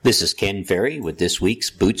This is Ken Ferry with this week's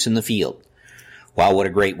Boots in the Field. Wow, what a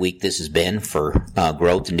great week this has been for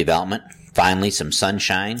growth and development. Finally, some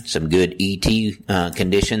sunshine, some good ET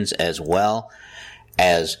conditions, as well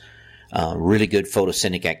as really good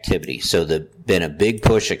photosynthetic activity. So there's been a big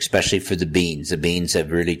push, especially for the beans. The beans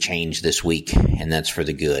have really changed this week, and that's for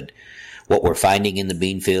the good. What we're finding in the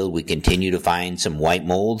bean field, we continue to find some white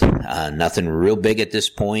mold. Nothing real big at this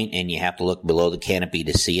point, and you have to look below the canopy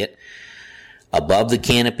to see it. Above the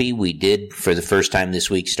canopy, we did, for the first time this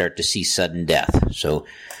week, start to see sudden death. So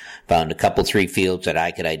found a couple, 3 fields that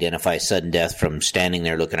I could identify sudden death from standing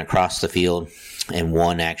there looking across the field, and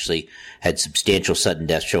one actually had substantial sudden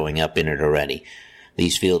death showing up in it already.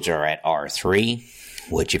 These fields are at R3,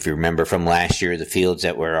 which if you remember from last year, the fields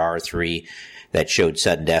that were R3 that showed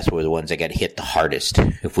sudden death were the ones that got hit the hardest.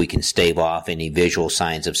 If we can stave off any visual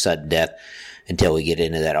signs of sudden death until we get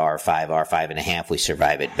into that R5, R5.5, we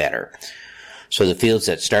survive it better. So the fields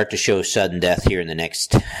that start to show sudden death here in the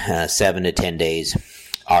next 7 to 10 days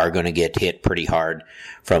are going to get hit pretty hard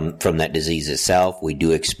from that disease itself. We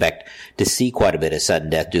do expect to see quite a bit of sudden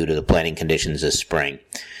death due to the planting conditions this spring.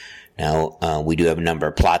 Now, we do have a number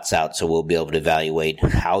of plots out, so we'll be able to evaluate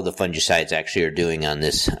how the fungicides actually are doing on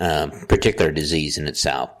this particular disease in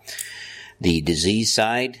itself. The disease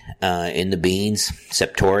side in the beans,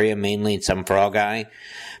 Septoria mainly, and some frog eye.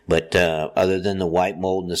 But other than the white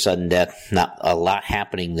mold and the sudden death, not a lot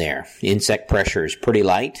happening there. Insect pressure is pretty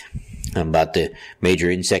light. About the major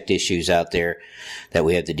insect issues out there that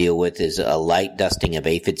we have to deal with is a light dusting of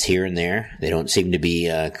aphids here and there. They don't seem to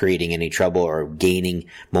be creating any trouble or gaining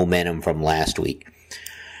momentum from last week.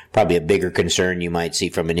 Probably a bigger concern you might see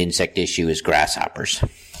from an insect issue is grasshoppers.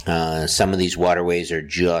 Some of these waterways are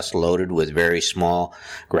just loaded with very small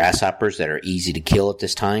grasshoppers that are easy to kill at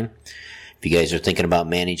this time. If you guys are thinking about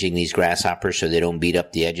managing these grasshoppers so they don't beat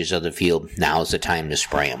up the edges of the field, now's the time to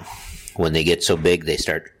spray them. When they get so big, they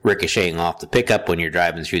start ricocheting off the pickup when you're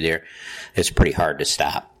driving through there. It's pretty hard to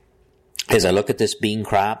stop. As I look at this bean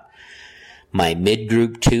crop, my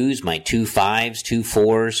mid-group 2s, my 2.5s,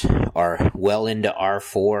 2.4s are well into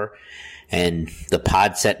R4, and the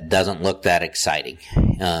pod set doesn't look that exciting.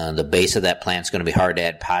 The base of that plant's going to be hard to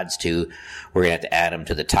add pods to. We're going to have to add them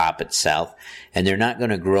to the top itself. And they're not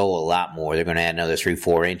going to grow a lot more. They're going to add another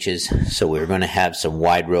 3-4 inches. So we're going to have some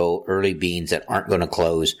wide row early beans that aren't going to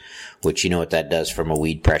close, which you know what that does from a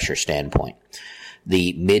weed pressure standpoint.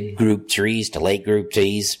 The mid-group 3s to late group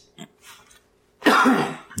 3s,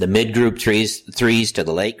 the mid-group 3s to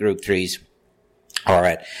the late group 3s are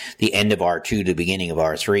at the end of R2 to the beginning of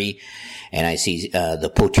R3, and I see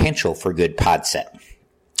the potential for good pod set,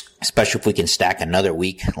 especially if we can stack another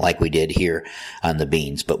week like we did here on the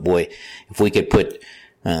beans. But boy, if we could put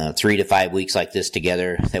 3 to 5 weeks like this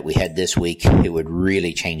together that we had this week, it would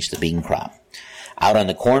really change the bean crop. Out on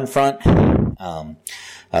the corn front,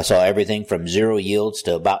 I saw everything from 0 yields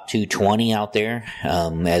to about 220 out there.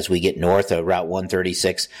 As we get north of Route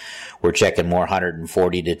 136, we're checking more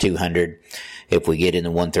 140 to 200. If we get in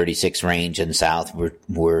the 136 range and south,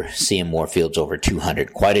 we're seeing more fields over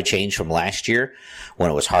 200. Quite a change from last year when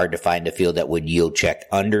it was hard to find a field that would yield check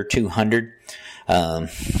under 200.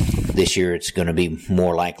 This year it's going to be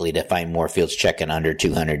more likely to find more fields checking under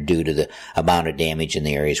 200 due to the amount of damage in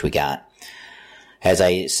the areas we got. As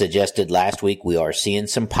I suggested last week, we are seeing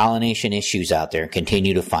some pollination issues out there and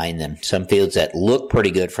continue to find them. Some fields that look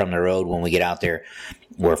pretty good from the road when we get out there,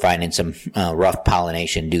 we're finding some rough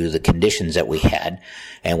pollination due to the conditions that we had,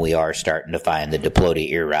 and we are starting to find the Diplodia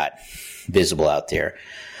ear rot visible out there.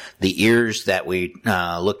 The ears that we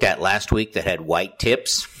looked at last week that had white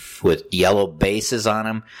tips with yellow bases on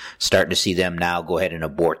them, starting to see them now go ahead and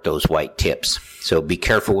abort those white tips. So be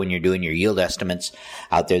careful when you're doing your yield estimates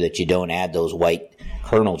out there that you don't add those white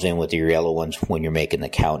kernels in with your yellow ones when you're making the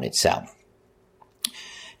count itself.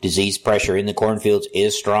 Disease pressure in the cornfields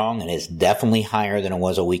is strong and is definitely higher than it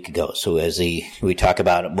was a week ago. So as we talk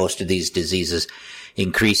about most of these diseases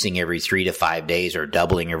increasing every 3 to 5 days or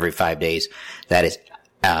doubling every 5 days, that is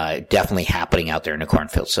definitely happening out there in the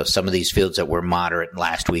cornfield. So some of these fields that were moderate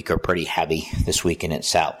last week are pretty heavy this week in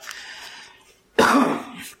itself.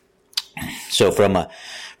 So from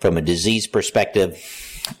a disease perspective,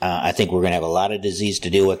 I think we're going to have a lot of disease to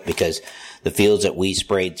deal with because the fields that we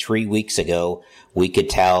sprayed 3 weeks ago, we could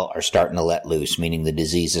tell are starting to let loose, meaning the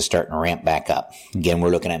disease is starting to ramp back up. Again, we're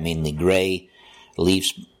looking at mainly gray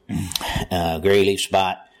leaf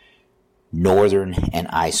spot, northern, and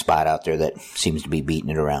eye spot out there that seems to be beating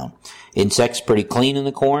it around. Insects pretty clean in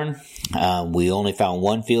the corn. We only found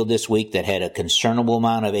one field this week that had a concernable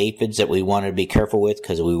amount of aphids that we wanted to be careful with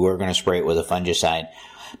because we were going to spray it with a fungicide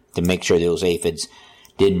to make sure those aphids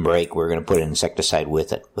didn't break, we're going to put an insecticide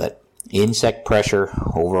with it. But insect pressure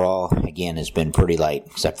overall, again, has been pretty light,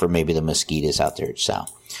 except for maybe the mosquitoes out there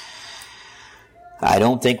south. I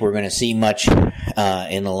don't think we're going to see much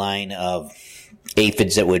in the line of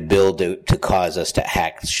aphids that would build to cause us to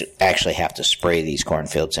actually have to spray these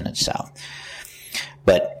cornfields in itself.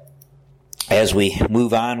 But as we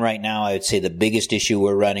move on right now, I would say the biggest issue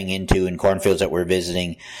we're running into in cornfields that we're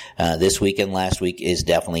visiting this week and last week is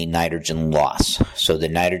definitely nitrogen loss. So the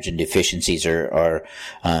nitrogen deficiencies are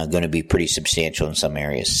going to be pretty substantial in some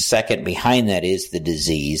areas. Second behind that is the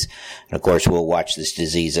disease. And of course, we'll watch this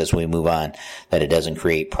disease as we move on, that it doesn't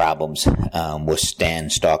create problems with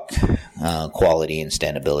stand stock quality and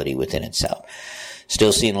standability within itself.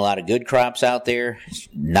 Still seeing a lot of good crops out there.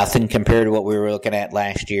 Nothing compared to what we were looking at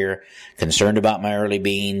last year. Concerned about my early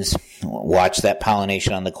beans. Watch that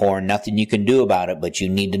pollination on the corn. Nothing you can do about it, but you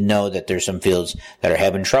need to know that there's some fields that are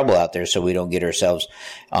having trouble out there so we don't get ourselves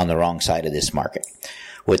on the wrong side of this market.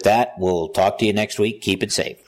 With that, we'll talk to you next week. Keep it safe.